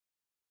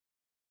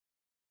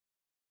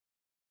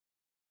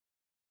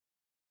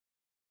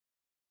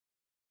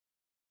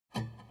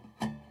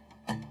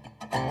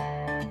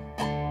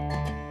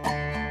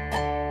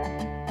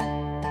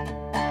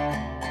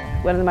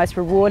One of the most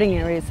rewarding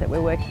areas that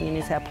we're working in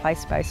is our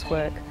place-based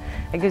work.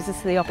 It gives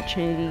us the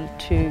opportunity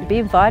to be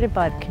invited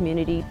by the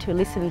community to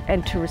listen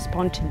and to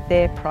respond to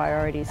their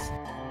priorities.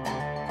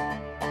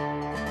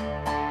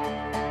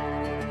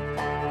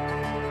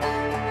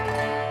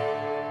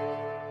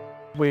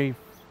 We've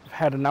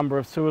had a number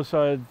of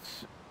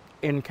suicides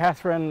in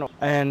Katherine,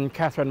 and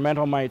Katherine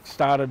Mental Mate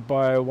started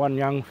by one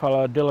young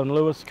fellow, Dylan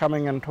Lewis,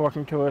 coming and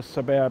talking to us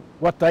about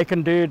what they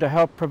can do to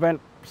help prevent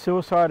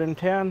suicide in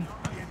town.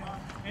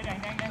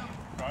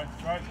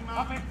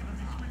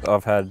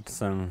 I've had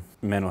some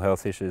mental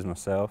health issues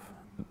myself.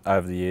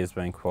 Over the years, it's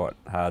been quite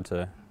hard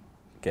to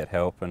get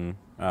help, and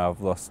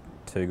I've lost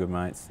two good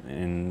mates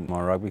in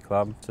my rugby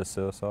club to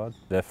suicide.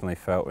 Definitely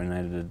felt we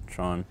needed to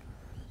try and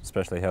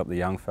especially help the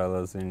young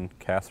fellas in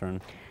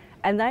Katherine.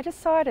 And they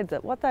decided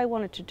that what they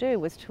wanted to do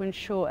was to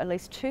ensure at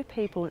least 2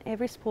 people in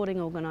every sporting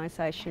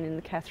organisation in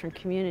the Katherine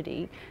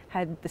community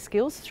had the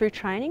skills through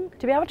training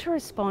to be able to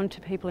respond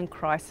to people in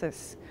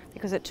crisis.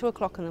 Because at 2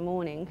 o'clock in the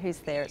morning, who's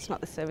there? It's not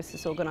the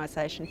services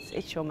organisation,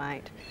 it's your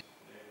mate.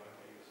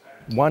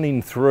 1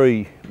 in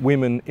 3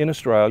 women in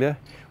Australia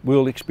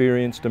will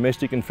experience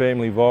domestic and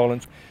family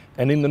violence,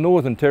 and in the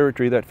Northern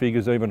Territory that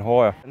figure's even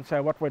higher. And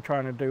so what we're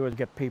trying to do is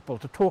get people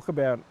to talk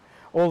about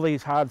all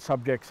these hard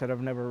subjects that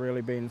have never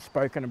really been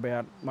spoken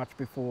about much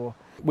before.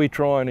 We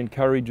try and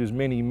encourage as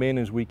many men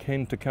as we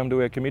can to come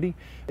to our committee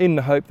in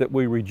the hope that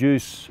we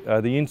reduce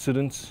the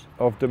incidence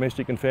of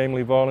domestic and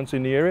family violence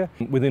in the area.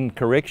 Within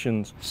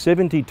corrections,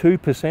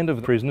 72% of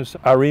the prisoners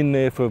are in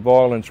there for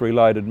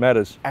violence-related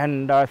matters.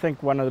 And I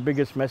think one of the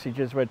biggest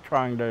messages we're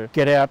trying to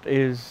get out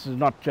is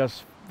not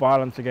just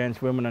violence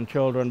against women and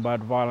children,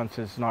 but violence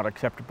is not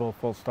acceptable,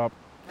 full stop.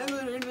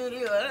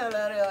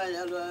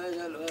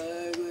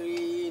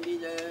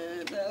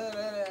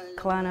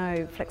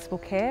 Kalano Flexible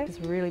Care is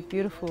a really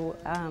beautiful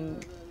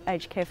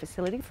aged care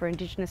facility for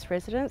Indigenous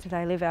residents.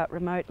 They live out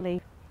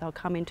remotely. They'll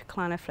come into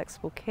Kalano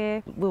Flexible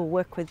Care. We'll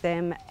work with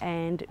them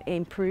and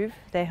improve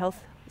their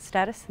health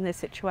status and their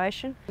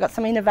situation. We've got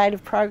some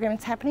innovative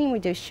programs happening. We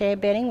do share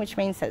bedding, which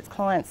means that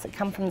clients that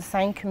come from the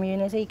same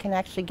community can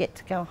actually get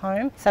to go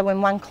home. So when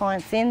one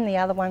client's in, the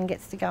other one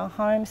gets to go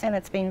home, and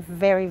it's been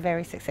very,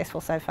 very successful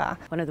so far.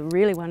 One of the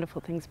really wonderful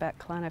things about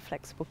Kalano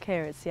Flexible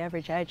Care is the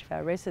average age of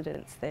our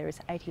residents there is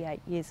 88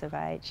 years of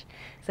age.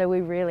 So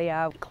we really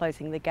are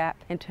closing the gap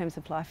in terms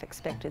of life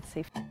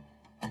expectancy.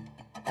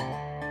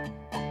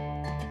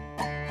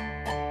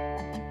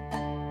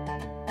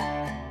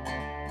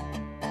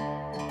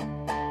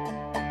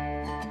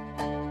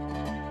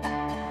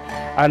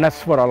 And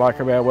that's what I like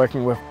about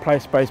working with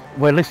Place-Based.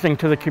 We're listening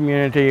to the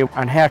community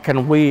and how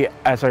can we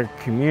as a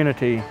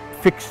community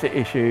fix the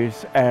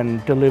issues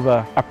and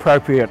deliver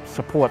appropriate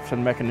supports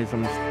and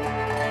mechanisms.